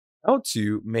How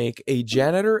to make a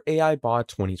Janitor AI bot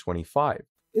 2025.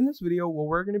 In this video, what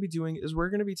we're going to be doing is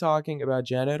we're going to be talking about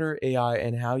Janitor AI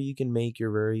and how you can make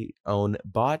your very own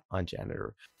bot on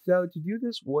Janitor. So to do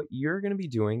this, what you're going to be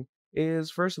doing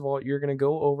is, first of all, you're going to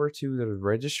go over to the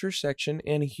register section,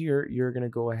 and here you're going to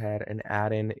go ahead and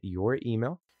add in your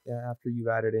email. After you've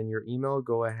added in your email,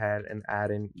 go ahead and add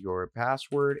in your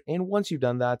password. And once you've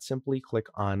done that, simply click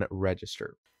on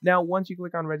register. Now, once you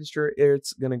click on register,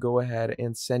 it's going to go ahead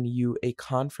and send you a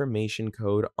confirmation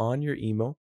code on your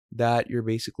email that you're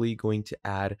basically going to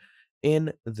add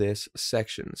in this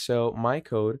section. So my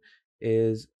code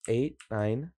is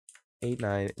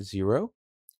 89890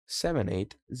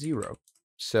 780.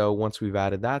 So once we've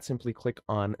added that, simply click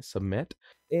on submit.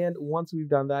 And once we've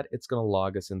done that, it's going to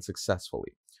log us in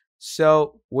successfully.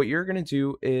 So what you're going to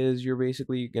do is you're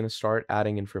basically going to start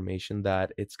adding information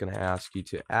that it's going to ask you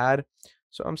to add.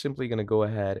 So I'm simply going to go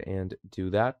ahead and do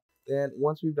that. Then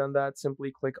once we've done that,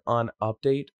 simply click on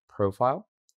update profile.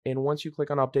 And once you click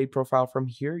on update profile from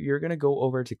here, you're going to go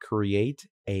over to create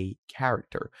a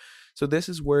character. So this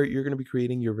is where you're going to be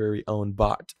creating your very own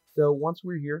bot. So once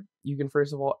we're here, you can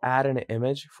first of all add an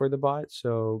image for the bot.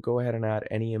 So go ahead and add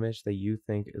any image that you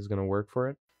think is going to work for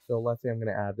it. So let's say I'm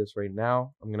going to add this right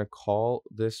now. I'm going to call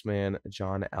this man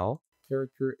John L.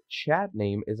 Character chat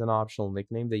name is an optional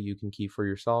nickname that you can keep for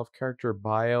yourself. Character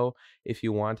bio, if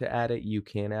you want to add it, you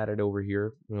can add it over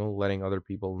here, letting other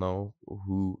people know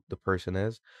who the person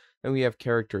is. Then we have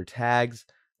character tags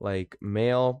like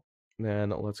male.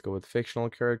 Then let's go with fictional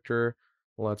character.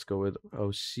 Let's go with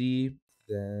OC.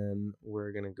 Then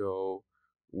we're going to go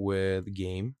with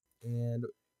game. And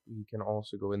we can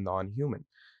also go with non-human.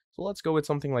 So let's go with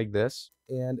something like this.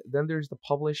 And then there's the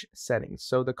publish settings.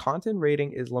 So the content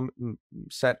rating is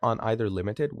set on either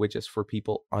limited, which is for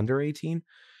people under 18.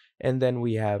 And then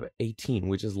we have 18,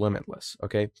 which is limitless.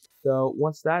 Okay. So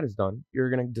once that is done, you're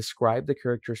going to describe the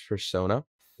character's persona.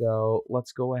 So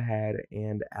let's go ahead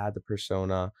and add the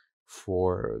persona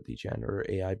for the Janitor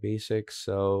AI basics.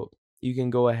 So you can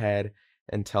go ahead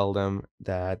and tell them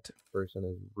that person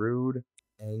is rude,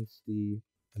 angsty,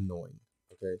 annoying.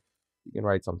 Okay. You can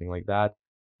write something like that.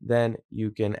 Then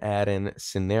you can add in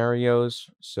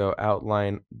scenarios. So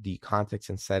outline the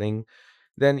context and setting.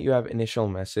 Then you have initial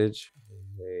message.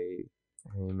 Hey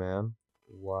man,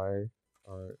 why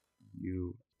are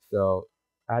you? So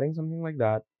adding something like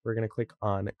that, we're going to click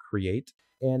on create.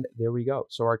 And there we go.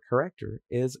 So our character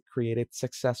is created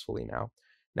successfully now.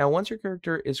 Now, once your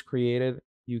character is created,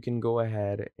 you can go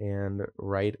ahead and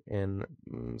write in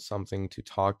something to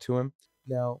talk to him.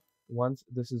 Now, once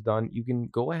this is done, you can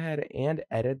go ahead and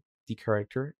edit the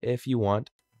character if you want,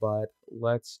 but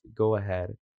let's go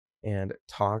ahead and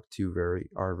talk to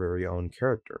our very own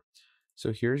character.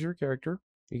 So here's your character.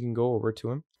 You can go over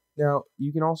to him. Now,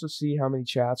 you can also see how many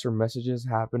chats or messages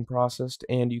have been processed,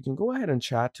 and you can go ahead and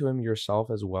chat to him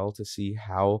yourself as well to see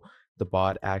how the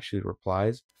bot actually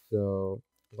replies. So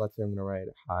let's say I'm going to write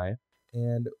hi.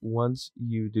 And once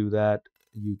you do that,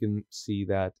 you can see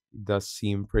that it does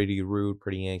seem pretty rude,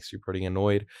 pretty angsty, pretty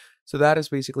annoyed. So that is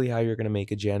basically how you're going to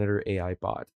make a Janitor AI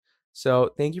bot.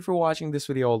 So thank you for watching this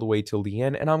video all the way till the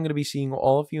end, and I'm going to be seeing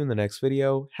all of you in the next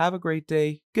video. Have a great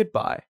day. Goodbye.